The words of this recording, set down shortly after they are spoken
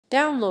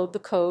Download the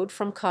code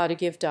from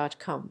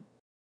codegive.com.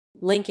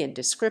 Link in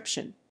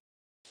description.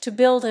 To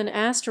build an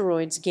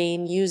asteroids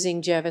game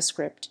using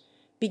JavaScript,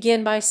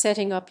 begin by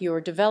setting up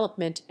your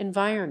development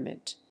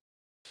environment.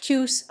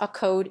 Choose a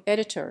code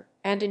editor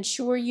and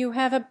ensure you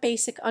have a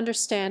basic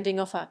understanding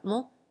of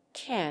OCaml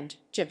canned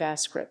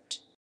JavaScript.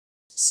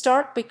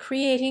 Start by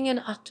creating an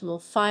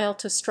OCaml file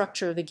to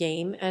structure the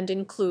game and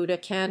include a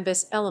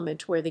canvas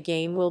element where the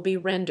game will be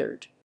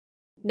rendered.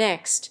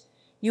 Next,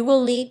 you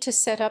will need to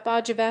set up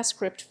a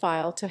JavaScript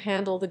file to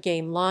handle the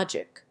game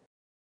logic.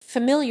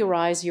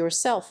 Familiarize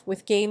yourself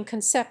with game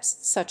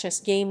concepts such as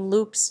game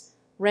loops,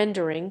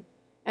 rendering,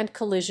 and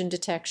collision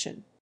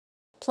detection.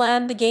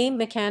 Plan the game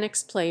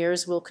mechanics.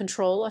 Players will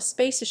control a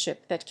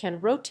spaceship that can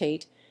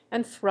rotate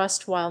and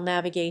thrust while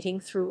navigating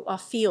through a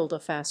field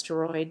of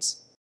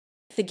asteroids.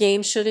 The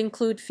game should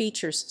include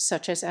features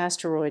such as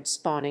asteroid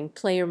spawning,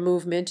 player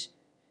movement,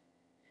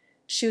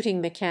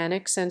 shooting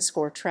mechanics, and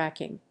score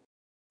tracking.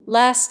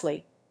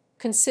 Lastly,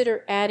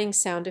 consider adding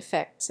sound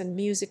effects and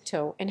music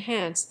to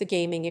enhance the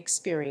gaming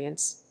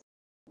experience.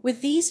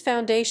 With these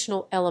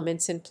foundational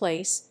elements in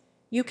place,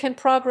 you can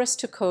progress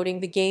to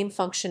coding the game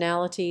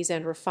functionalities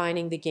and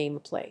refining the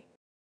gameplay.